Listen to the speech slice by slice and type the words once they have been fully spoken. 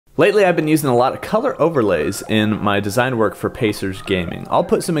Lately I've been using a lot of color overlays in my design work for Pacers Gaming. I'll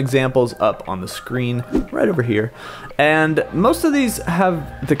put some examples up on the screen right over here. And most of these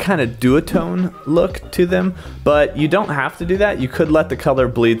have the kind of duotone look to them, but you don't have to do that. You could let the color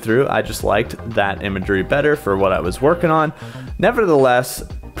bleed through. I just liked that imagery better for what I was working on. Nevertheless,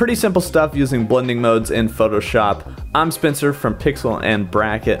 pretty simple stuff using blending modes in Photoshop. I'm Spencer from Pixel and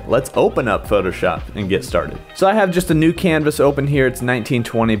Bracket. Let's open up Photoshop and get started. So I have just a new canvas open here. It's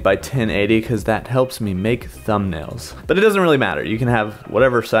 1920 by 1080 because that helps me make thumbnails. But it doesn't really matter. You can have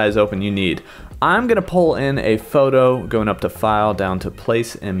whatever size open you need. I'm gonna pull in a photo, going up to File, down to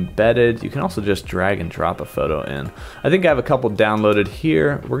Place Embedded. You can also just drag and drop a photo in. I think I have a couple downloaded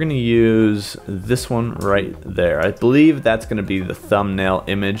here. We're gonna use this one right there. I believe that's gonna be the thumbnail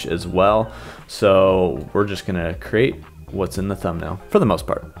image as well. So we're just gonna create what's in the thumbnail for the most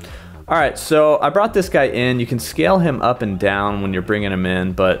part. All right, so I brought this guy in. You can scale him up and down when you're bringing him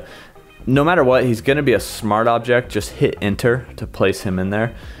in, but no matter what, he's gonna be a smart object. Just hit enter to place him in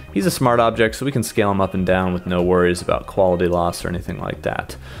there. He's a smart object, so we can scale him up and down with no worries about quality loss or anything like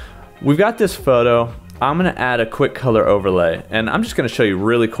that. We've got this photo. I'm gonna add a quick color overlay, and I'm just gonna show you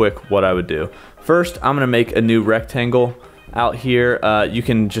really quick what I would do. First, I'm gonna make a new rectangle out here. You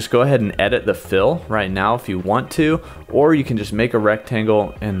can just go ahead and edit the fill right now if you want to, or you can just make a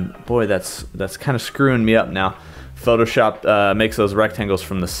rectangle, and boy, that's kind of screwing me up now. Photoshop makes those rectangles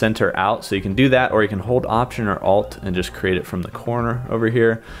from the center out, so you can do that, or you can hold Option or Alt and just create it from the corner over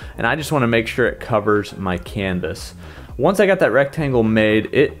here. And I just want to make sure it covers my canvas. Once I got that rectangle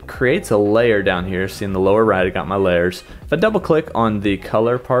made, it creates a layer down here. See in the lower right, I got my layers. If I double click on the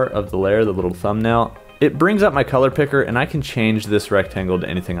color part of the layer, the little thumbnail, it brings up my color picker, and I can change this rectangle to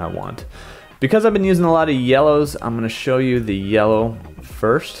anything I want. Because I've been using a lot of yellows, I'm going to show you the yellow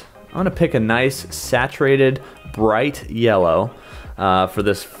first. I'm going to pick a nice saturated bright yellow for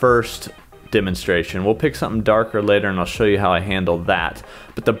this first demonstration. We'll pick something darker later and I'll show you how I handle that.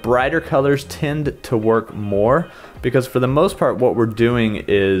 But the brighter colors tend to work more because for the most part what we're doing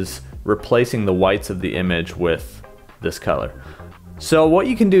is replacing the whites of the image with this color. So what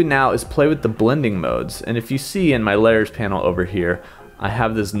you can do now is play with the blending modes, and if you see in my layers panel over here, I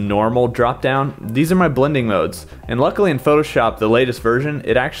have this normal drop down. These are my blending modes, and luckily in Photoshop, the latest version,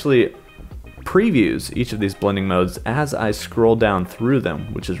 it actually previews each of these blending modes as I scroll down through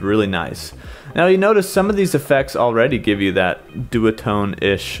them, which is really nice. Now you notice some of these effects already give you that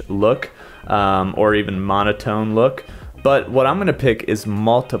duotone-ish look, or even monotone look, but what I'm gonna pick is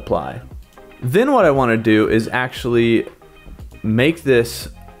multiply. Then what I wanna do is actually make this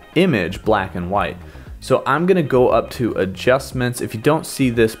image black and white. So I'm gonna go up to adjustments. If you don't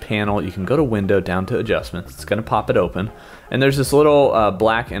see this panel, you can go to window, down to adjustments. It's gonna pop it open. And there's this little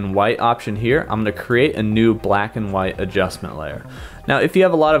black and white option here. I'm gonna create a new black and white adjustment layer. Now, if you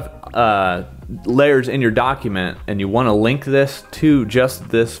have a lot of layers in your document and you wanna link this to just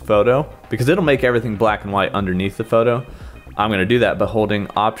this photo, because it'll make everything black and white underneath the photo, I'm gonna do that by holding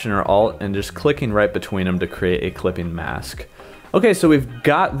Option or Alt and just clicking right between them to create a clipping mask. Okay, so we've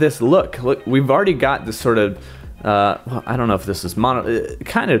got this look. Look, we've already got this sort of, well, I don't know if this is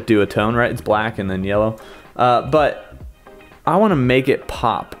kind of duotone, right? It's black and then yellow. But I want to make it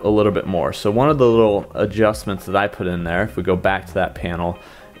pop a little bit more. So one of the little adjustments that I put in there, if we go back to that panel,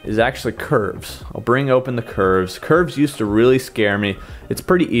 is actually curves. I'll bring open the curves. Curves used to really scare me. It's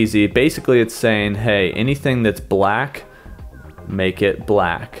pretty easy. Basically, it's saying, hey, anything that's black, make it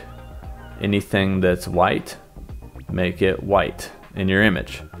black. Anything that's white, make it white in your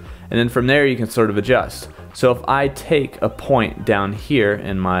image. And then from there you can sort of adjust. So if I take a point down here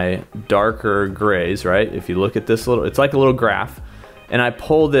in my darker grays, right? If you look at this little, it's like a little graph, and I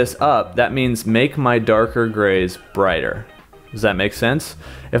pull this up, that means make my darker grays brighter. Does that make sense?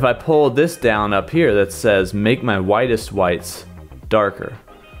 If I pull this down up here that says make my whitest whites darker,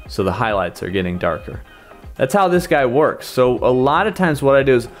 so the highlights are getting darker. That's how this guy works. So a lot of times what I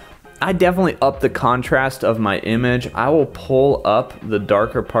do is I definitely up the contrast of my image. I will pull up the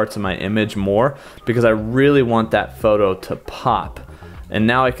darker parts of my image more because I really want that photo to pop. And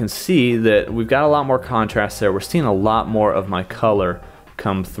now I can see that we've got a lot more contrast there. We're seeing a lot more of my color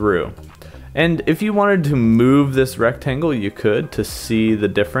come through. And if you wanted to move this rectangle, you could to see the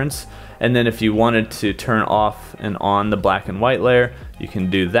difference. And then if you wanted to turn off and on the black and white layer, you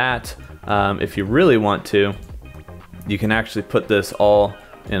can do that. If you really want to, you can actually put this all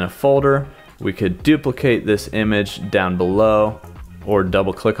in a folder. We could duplicate this image down below or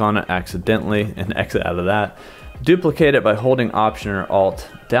double click on it accidentally and exit out of that. Duplicate it by holding Option or Alt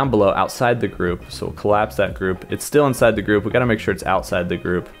down below outside the group. So we'll collapse that group. It's still inside the group. We got to make sure it's outside the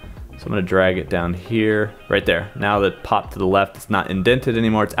group. So I'm gonna drag it down here, right there. Now that pop to the left, it's not indented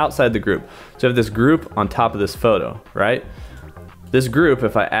anymore, it's outside the group. So I have this group on top of this photo, right? This group,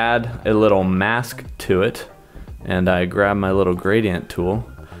 if I add a little mask to it, and I grab my little gradient tool,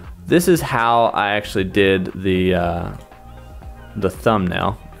 this is how I actually did the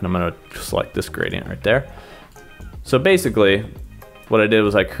thumbnail. And I'm gonna select this gradient right there. So basically, what I did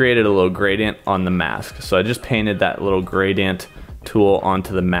was I created a little gradient on the mask. So I just painted that little gradient tool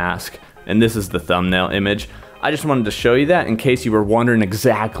onto the mask, and this is the thumbnail image. I just wanted to show you that in case you were wondering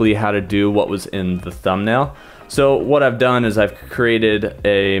exactly how to do what was in the thumbnail. So what I've done is I've created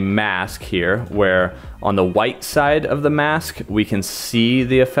a mask here where on the white side of the mask we can see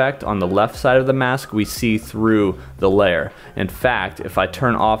the effect. On the left side of the mask we see through the layer. In fact, if I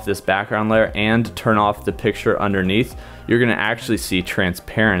turn off this background layer and turn off the picture underneath, you're gonna actually see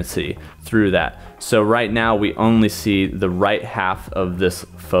transparency through that. So right now we only see the right half of this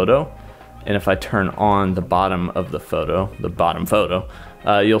photo, and if I turn on the bottom of the photo,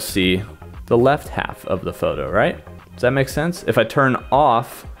 you'll see the left half of the photo, right? Does that make sense? If I turn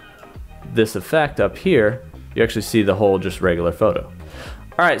off this effect up here, you actually see the whole just regular photo.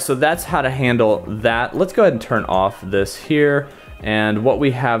 All right, so that's how to handle that. Let's go ahead and turn off this here. And what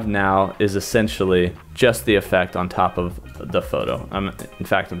we have now is essentially just the effect on top of the photo. In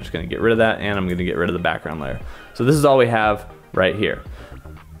fact, I'm just gonna get rid of that, and I'm gonna get rid of the background layer. So this is all we have right here.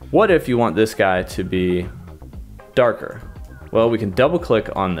 What if you want this guy to be darker? Well, we can double click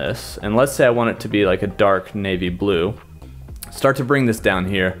on this, and let's say I want it to be like a dark navy blue. Start to bring this down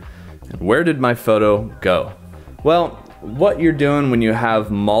here, and where did my photo go? Well, what you're doing when you have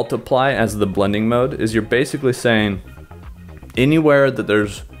multiply as the blending mode is you're basically saying anywhere that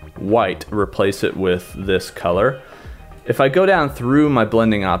there's white, replace it with this color. If I go down through my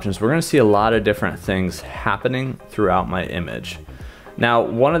blending options, we're gonna see a lot of different things happening throughout my image. Now,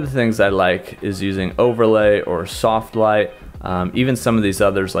 one of the things I like is using overlay or soft light. Even some of these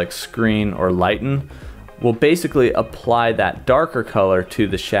others like screen or lighten will basically apply that darker color to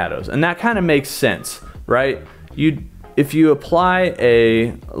the shadows. And that kind of makes sense, right? If you apply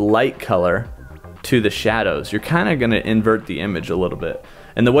a light color to the shadows, you're kind of gonna invert the image a little bit.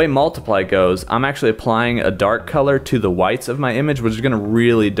 And the way multiply goes, I'm actually applying a dark color to the whites of my image, which is gonna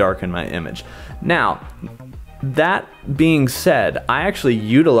really darken my image. Now, that being said, I actually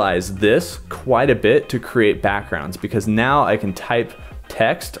utilize this quite a bit to create backgrounds because now I can type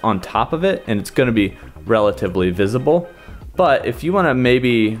text on top of it and it's gonna be relatively visible. But if you wanna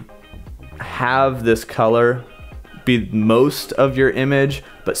maybe have this color be most of your image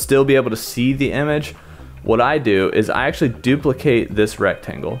but still be able to see the image, what I do is I actually duplicate this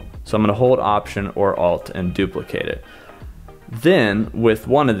rectangle. So I'm gonna hold Option or Alt and duplicate it. Then with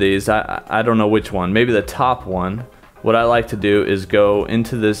one of these, I don't know which one, maybe the top one, what I like to do is go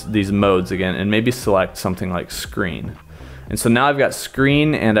into these modes again and maybe select something like screen. And so now I've got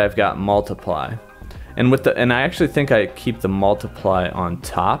screen and I've got multiply. And I actually think I keep the multiply on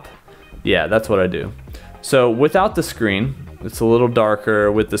top. Yeah, that's what I do. So without the screen, it's a little darker.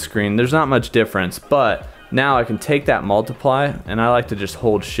 With the screen, there's not much difference, but now I can take that multiply and I like to just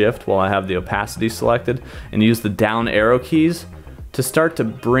hold shift while I have the opacity selected and use the down arrow keys to start to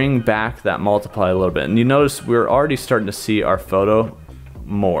bring back that multiply a little bit. And you notice we're already starting to see our photo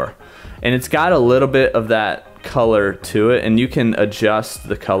more. And it's got a little bit of that color to it, and you can adjust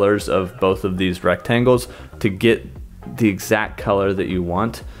the colors of both of these rectangles to get the exact color that you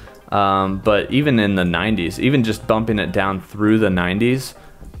want. But even in the 90s, even just bumping it down through the 90s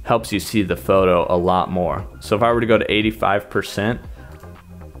helps you see the photo a lot more. So if I were to go to 85%,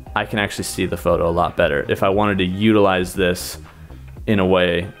 I can actually see the photo a lot better if I wanted to utilize this in a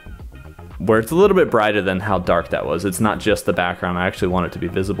way where it's a little bit brighter than how dark that was. It's not just the background, I actually want it to be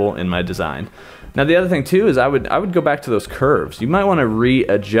visible in my design. Now the other thing too is I would go back to those curves. You might want to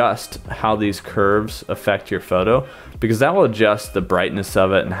readjust how these curves affect your photo, because that will adjust the brightness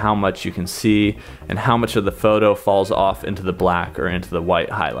of it and how much you can see and how much of the photo falls off into the black or into the white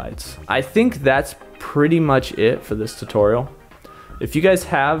highlights. I think that's pretty much it for this tutorial. If you guys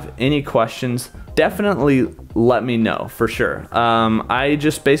have any questions, definitely let me know for sure. I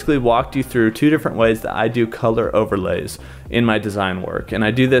just basically walked you through 2 different ways that I do color overlays in my design work. And I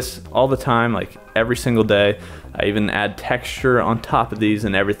do this all the time, like every single day. I even add texture on top of these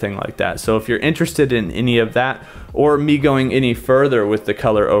and everything like that. So if you're interested in any of that, or me going any further with the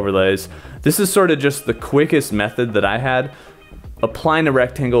color overlays, this is sort of just the quickest method that I had. Applying a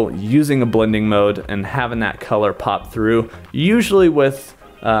rectangle, using a blending mode, and having that color pop through, usually with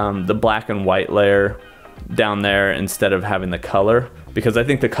the black and white layer down there instead of having the color, because I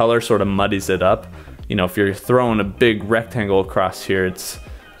think the color sort of muddies it up. You know, if you're throwing a big rectangle across here, it's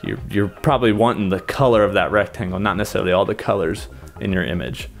you're probably wanting the color of that rectangle, not necessarily all the colors in your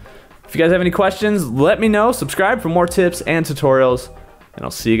image. If you guys have any questions, let me know. Subscribe for more tips and tutorials, and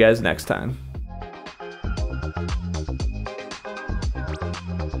I'll see you guys next time.